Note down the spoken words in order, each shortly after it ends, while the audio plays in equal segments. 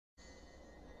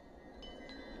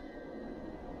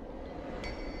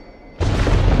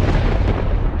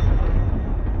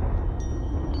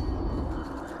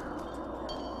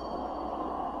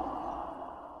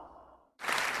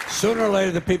Sooner or later,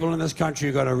 the people in this country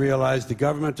are going to realize the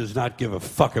government does not give a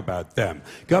fuck about them.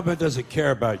 Government doesn't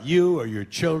care about you or your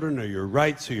children or your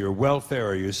rights or your welfare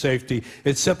or your safety.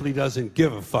 It simply doesn't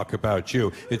give a fuck about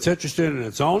you. It's interested in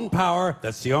its own power.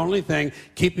 That's the only thing,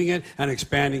 keeping it and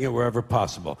expanding it wherever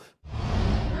possible.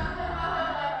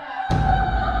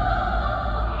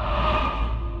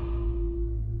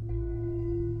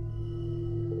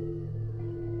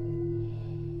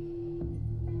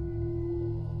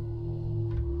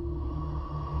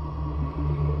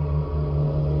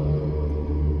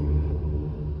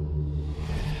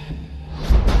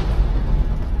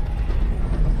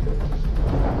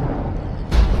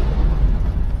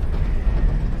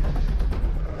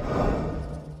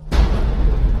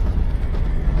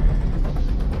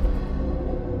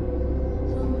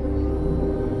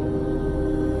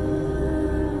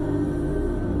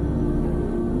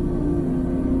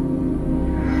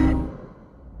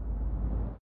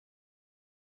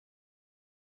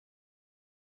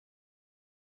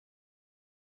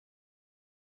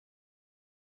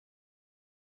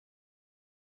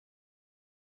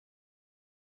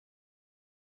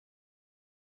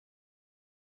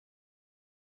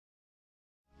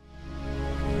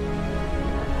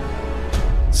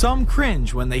 Some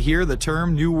cringe when they hear the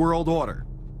term New World Order,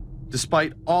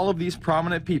 despite all of these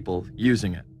prominent people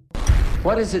using it.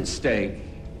 What is at stake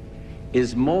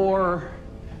is more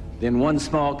than one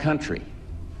small country.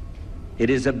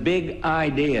 It is a big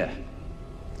idea,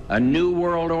 a new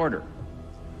world order,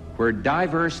 where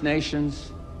diverse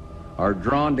nations are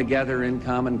drawn together in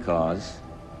common cause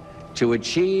to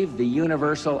achieve the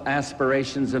universal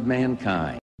aspirations of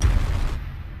mankind.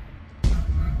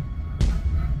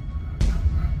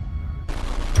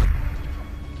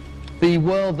 The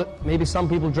world that maybe some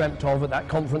people dreamt of at that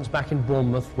conference back in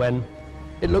Bournemouth, when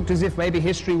it looked as if maybe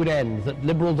history would end, that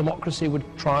liberal democracy would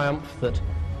triumph, that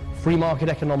free market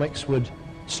economics would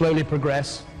slowly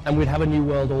progress, and we'd have a new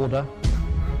world order.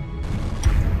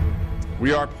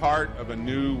 We are part of a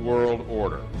new world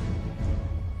order.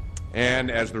 And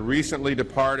as the recently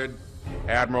departed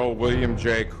Admiral William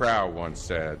J. Crowe once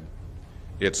said,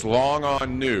 it's long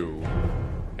on new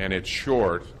and it's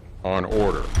short on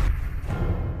order.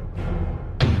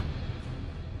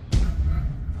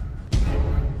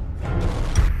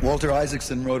 Walter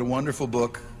Isaacson wrote a wonderful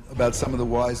book about some of the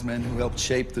wise men who helped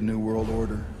shape the New World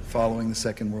Order following the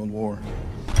Second World War.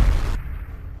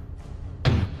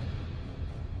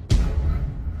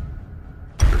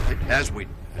 As we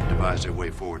devise a way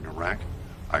forward in Iraq,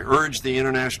 I urge the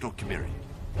international community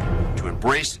to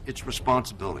embrace its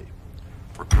responsibility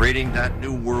for creating that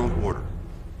new world order.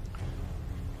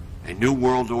 A new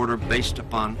world order based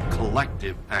upon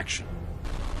collective action.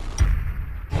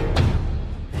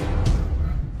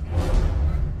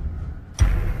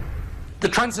 The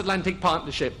transatlantic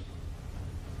partnership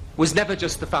was never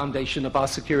just the foundation of our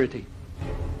security.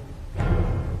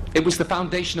 It was the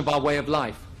foundation of our way of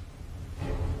life.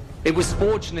 It was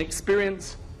forged an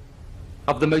experience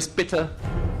of the most bitter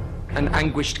and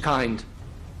anguished kind.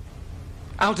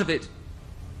 Out of it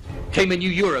came a new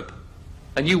Europe,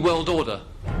 a new world order,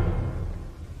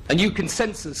 a new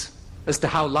consensus as to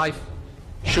how life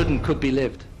should and could be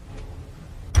lived.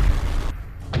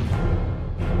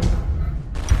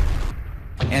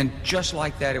 And just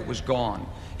like that, it was gone.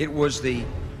 It was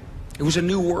a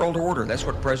new world order. That's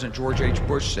what President George H.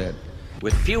 Bush said.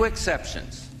 With few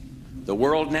exceptions, the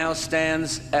world now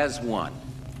stands as one.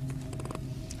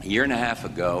 A year and a half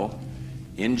ago,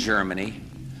 in Germany,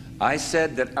 I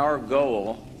said that our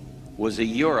goal was a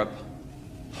Europe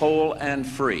whole and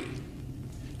free.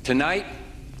 Tonight,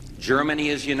 Germany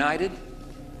is united.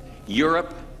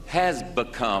 Europe has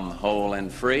become whole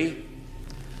and free.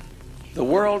 The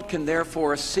world can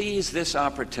therefore seize this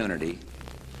opportunity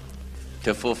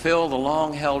to fulfill the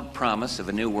long-held promise of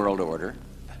a new world order.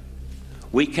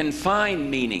 We can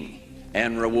find meaning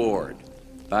and reward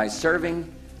by serving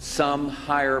some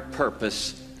higher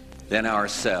purpose than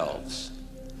ourselves.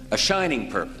 A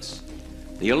shining purpose,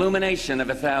 the illumination of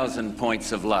 1,000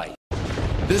 points of light.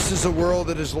 This is a world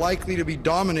that is likely to be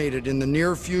dominated in the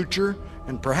near future,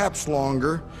 and perhaps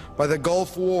longer, by the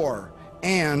Gulf War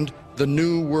and the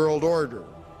New World Order,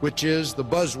 which is the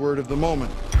buzzword of the moment.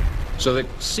 So the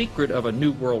secret of a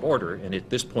New World Order, and at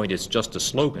this point it's just a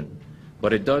slogan,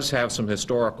 but it does have some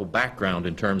historical background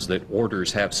in terms that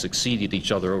orders have succeeded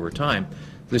each other over time.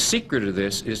 The secret of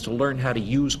this is to learn how to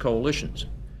use coalitions.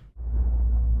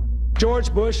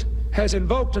 George Bush has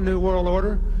invoked a New World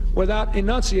Order without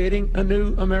enunciating a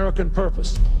new American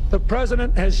purpose. The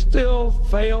President has still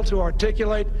failed to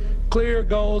articulate clear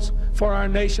goals for our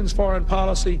nation's foreign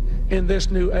policy in this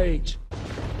new age.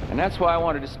 And that's why I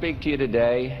wanted to speak to you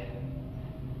today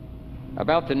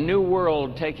about the new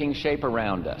world taking shape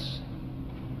around us,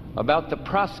 about the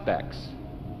prospects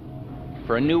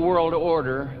for a new world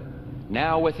order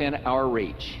now within our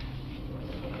reach.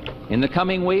 In the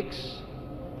coming weeks,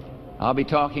 I'll be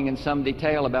talking in some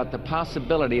detail about the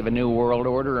possibility of a new world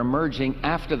order emerging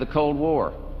after the Cold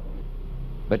War.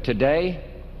 But today,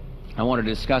 I want to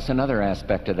discuss another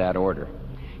aspect of that order.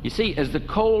 You see, as the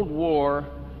Cold War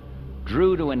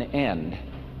drew to an end,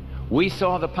 we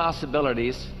saw the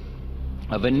possibilities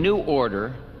of a new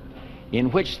order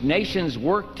in which nations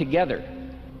work together.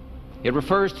 It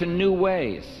refers to new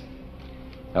ways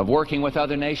of working with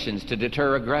other nations to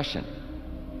deter aggression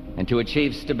and to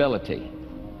achieve stability.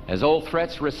 As old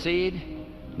threats recede,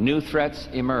 new threats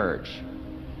emerge.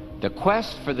 The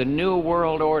quest for the new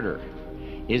world order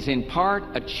is in part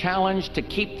a challenge to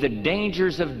keep the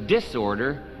dangers of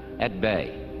disorder at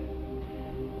bay.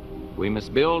 We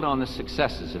must build on the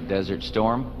successes of Desert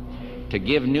Storm to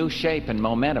give new shape and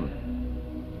momentum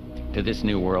to this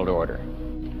new world order.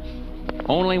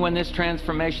 Only when this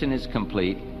transformation is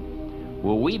complete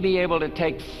will we be able to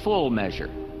take full measure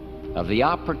of the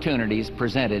opportunities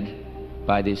presented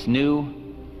by this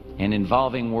new and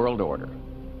evolving world order.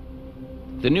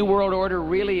 The new world order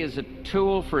really is a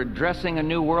tool for addressing a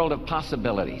new world of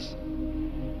possibilities.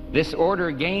 This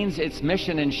order gains its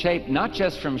mission and shape not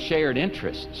just from shared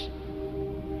interests,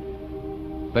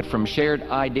 but from shared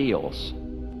ideals.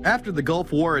 After the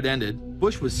Gulf War had ended,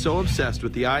 Bush was so obsessed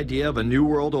with the idea of a new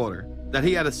world order that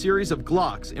he had a series of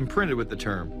Glocks imprinted with the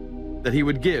term that he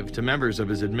would give to members of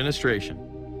his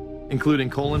administration, including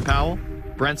Colin Powell,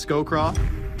 Brent Scowcroft,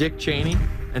 Dick Cheney,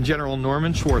 and General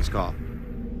Norman Schwarzkopf.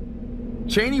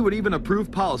 Cheney would even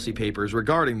approve policy papers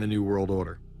regarding the New World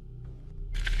Order.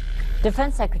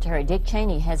 Defense Secretary Dick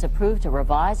Cheney has approved a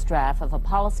revised draft of a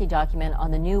policy document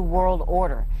on the New World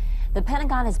Order. The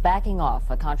Pentagon is backing off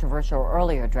a controversial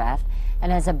earlier draft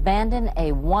and has abandoned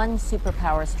a one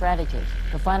superpower strategy.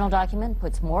 The final document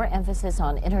puts more emphasis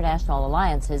on international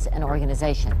alliances and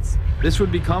organizations. This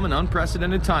would become an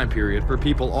unprecedented time period for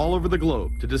people all over the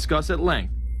globe to discuss at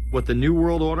length what the New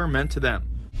World Order meant to them.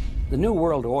 The New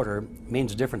World Order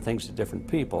means different things to different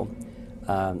people,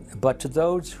 but to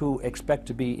those who expect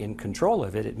to be in control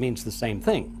of it, it means the same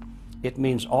thing. It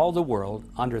means all the world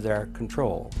under their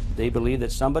control. They believe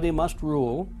that somebody must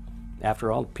rule.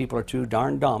 After all, people are too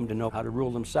darn dumb to know how to rule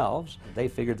themselves. They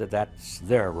figured that that's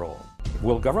their role.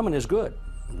 World government is good,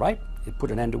 right? It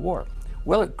put an end to war.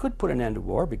 Well, it could put an end to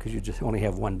war because you just only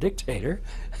have one dictator.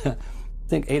 I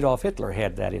think Adolf Hitler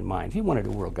had that in mind. He wanted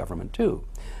a world government too,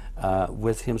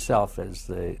 with himself as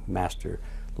the master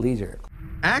leader.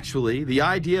 Actually, the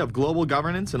idea of global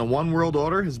governance and a one world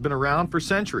order has been around for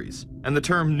centuries, and the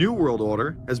term New World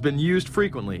Order has been used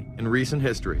frequently in recent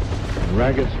history. In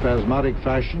ragged, spasmodic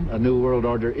fashion, a new world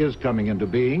order is coming into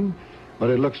being, but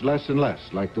it looks less and less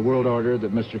like the world order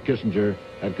that Mr. Kissinger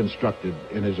had constructed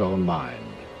in his own mind.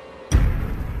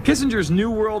 Kissinger's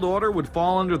New World Order would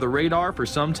fall under the radar for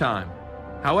some time.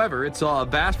 However, it saw a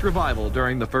vast revival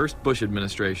during the first Bush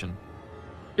administration.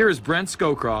 Here is Brent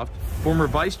Scowcroft, former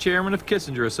vice chairman of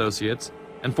Kissinger Associates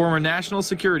and former national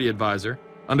security advisor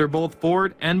under both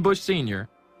Ford and Bush Sr.,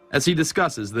 as he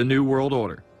discusses the New World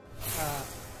Order.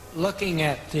 Looking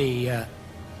at the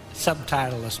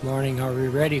subtitle this morning, "Are we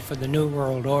ready for the New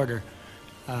World Order?"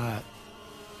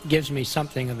 gives me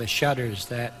something of the shudders.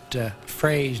 That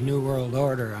phrase, New World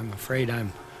Order, I'm afraid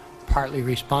I'm partly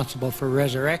responsible for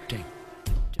resurrecting.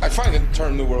 I find the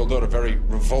term New World Order very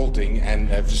revolting, and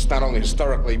just not only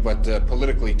historically but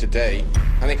politically today.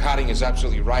 I think Harding is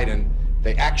absolutely right, and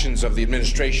the actions of the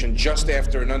administration just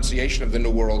after enunciation of the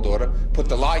New World Order put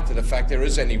the lie to the fact there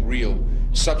is any real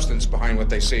substance behind what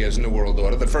they say as New World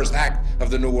Order. The first act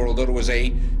of the New World Order was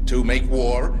A, to make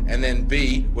war, and then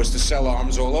B, was to sell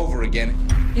arms all over again.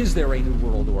 Is there a New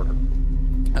World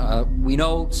Order? We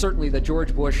know certainly that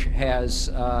George Bush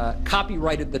has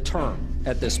copyrighted the term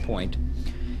at this point.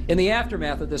 In the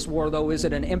aftermath of this war, though, is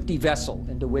it an empty vessel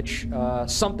into which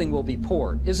something will be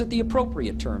poured? Is it the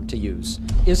appropriate term to use?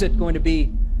 Is it going to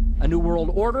be a new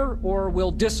world order, or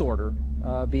will disorder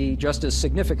be just as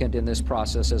significant in this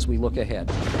process as we look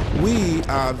ahead? We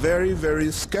are very,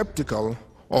 very skeptical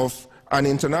of an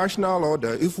international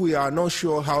order if we are not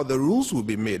sure how the rules will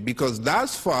be made, because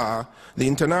thus far the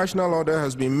international order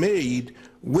has been made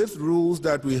with rules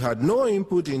that we had no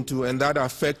input into and that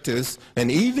affect us,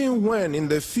 and even when on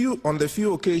the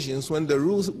few occasions when the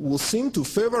rules will seem to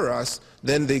favor us,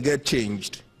 then they get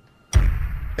changed.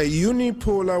 A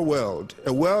unipolar world,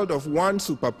 a world of one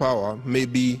superpower, may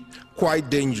be quite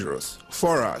dangerous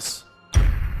for us.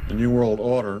 The New World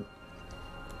Order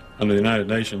under the United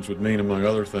Nations would mean, among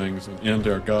other things, an end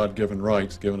to our God-given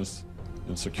rights given us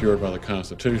and secured by the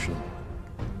Constitution.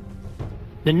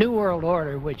 The New World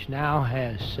Order, which now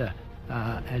has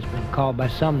been called by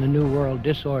some the New World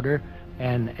Disorder,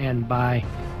 and by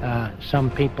some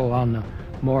people on the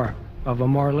more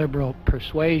liberal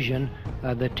persuasion,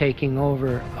 the taking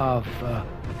over of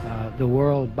the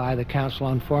world by the Council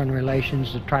on Foreign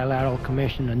Relations, the Trilateral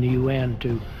Commission, and the UN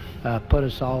to put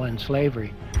us all in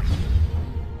slavery.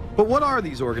 But what are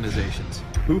these organizations?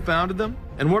 Who founded them?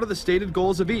 And what are the stated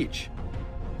goals of each?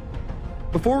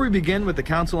 Before we begin with the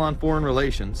Council on Foreign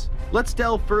Relations, let's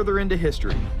delve further into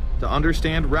history to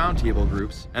understand roundtable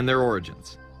groups and their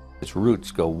origins. Its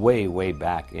roots go way, way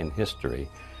back in history,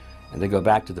 and they go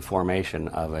back to the formation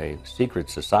of a secret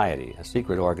society, a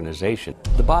secret organization.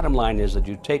 The bottom line is that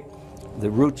you take the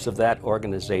roots of that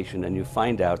organization and you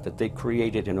find out that they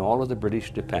created in all of the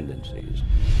British dependencies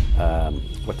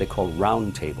what they call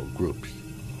roundtable groups.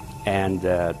 And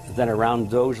then around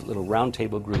those little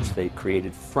roundtable groups, they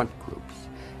created front groups.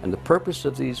 And the purpose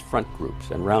of these front groups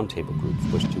and roundtable groups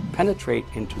was to penetrate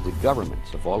into the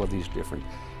governments of all of these different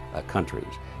countries,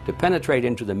 to penetrate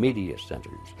into the media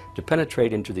centers, to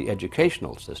penetrate into the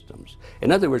educational systems.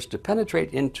 In other words, to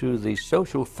penetrate into the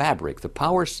social fabric, the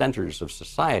power centers of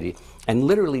society, and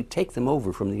literally take them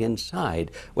over from the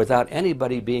inside without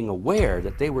anybody being aware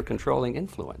that they were controlling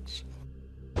influence.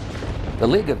 The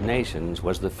League of Nations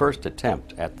was the first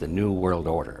attempt at the New World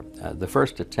Order, the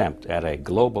first attempt at a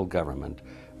global government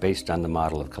based on the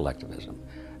model of collectivism.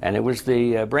 And it was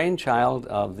the brainchild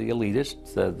of the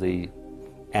elitists, the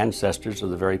ancestors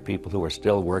of the very people who are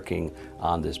still working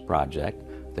on this project.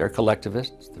 They're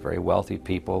collectivists, they're very wealthy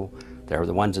people. They're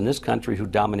the ones in this country who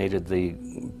dominated the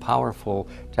powerful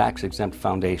tax-exempt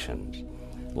foundations,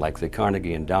 like the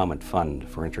Carnegie Endowment Fund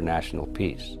for International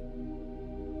Peace,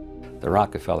 the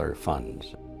Rockefeller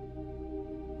Funds,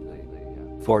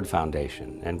 the Ford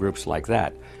Foundation, and groups like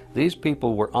that. These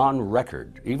people were on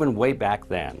record, even way back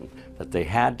then, that they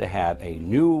had to have a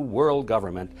new world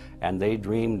government, and they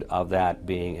dreamed of that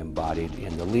being embodied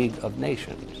in the League of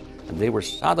Nations. And they were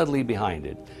solidly behind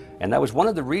it. And that was one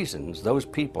of the reasons those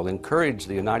people encouraged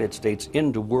the United States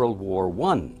into World War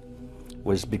I,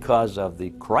 was because of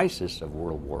the crisis of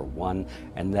World War I,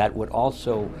 and that would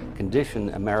also condition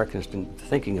Americans to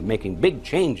thinking of making big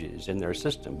changes in their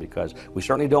system, because we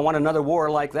certainly don't want another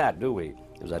war like that, do we?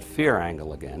 There's that fear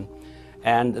angle again.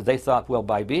 And they thought, well,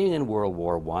 by being in World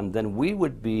War I, then we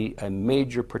would be a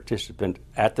major participant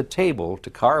at the table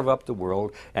to carve up the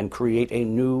world and create a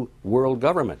new world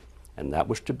government. And that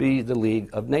was to be the League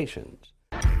of Nations.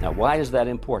 Now, why is that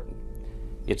important?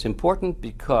 It's important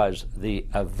because the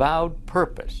avowed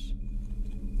purpose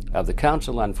of the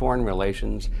Council on Foreign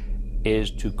Relations is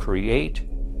to create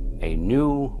a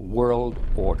new world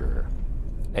order,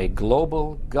 a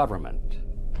global government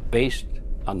based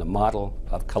on the model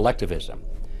of collectivism.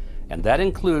 And that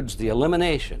includes the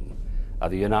elimination of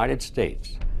the United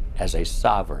States as a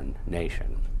sovereign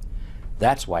nation.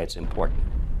 That's why it's important.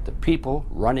 The people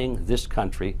running this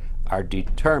country are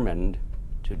determined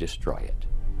to destroy it.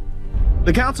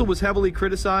 The Council was heavily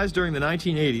criticized during the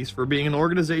 1980s for being an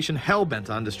organization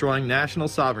hell-bent on destroying national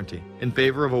sovereignty in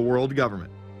favor of a world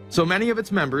government. So many of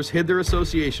its members hid their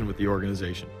association with the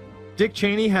organization. Dick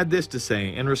Cheney had this to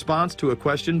say in response to a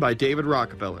question by David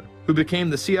Rockefeller, who became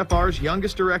the CFR's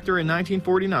youngest director in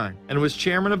 1949 and was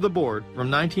chairman of the board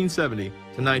from 1970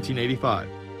 to 1985.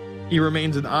 He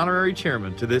remains an honorary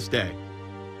chairman to this day.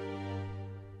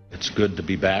 It's good to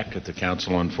be back at the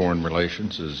Council on Foreign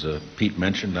Relations. As Pete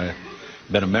mentioned, I've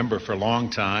been a member for a long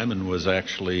time and was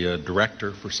actually a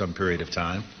director for some period of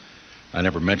time. I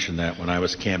never mentioned that when I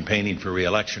was campaigning for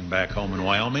re-election back home in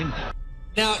Wyoming.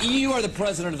 Now, you are the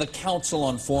president of the Council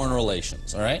on Foreign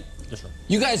Relations, all right? Yes, sir.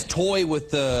 You guys toy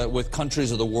with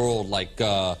countries of the world like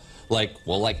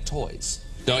toys,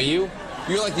 don't you?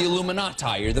 You're like the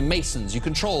Illuminati, you're the Masons, you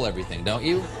control everything, don't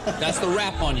you? That's the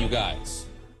rap on you guys.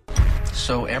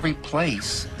 So every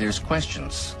place, there's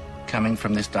questions coming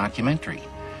from this documentary.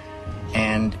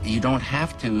 And you don't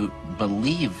have to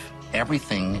believe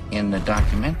everything in the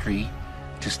documentary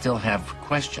to still have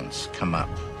questions come up.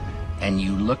 And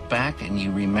you look back and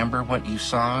you remember what you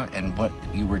saw and what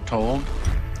you were told,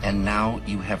 and now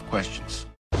you have questions.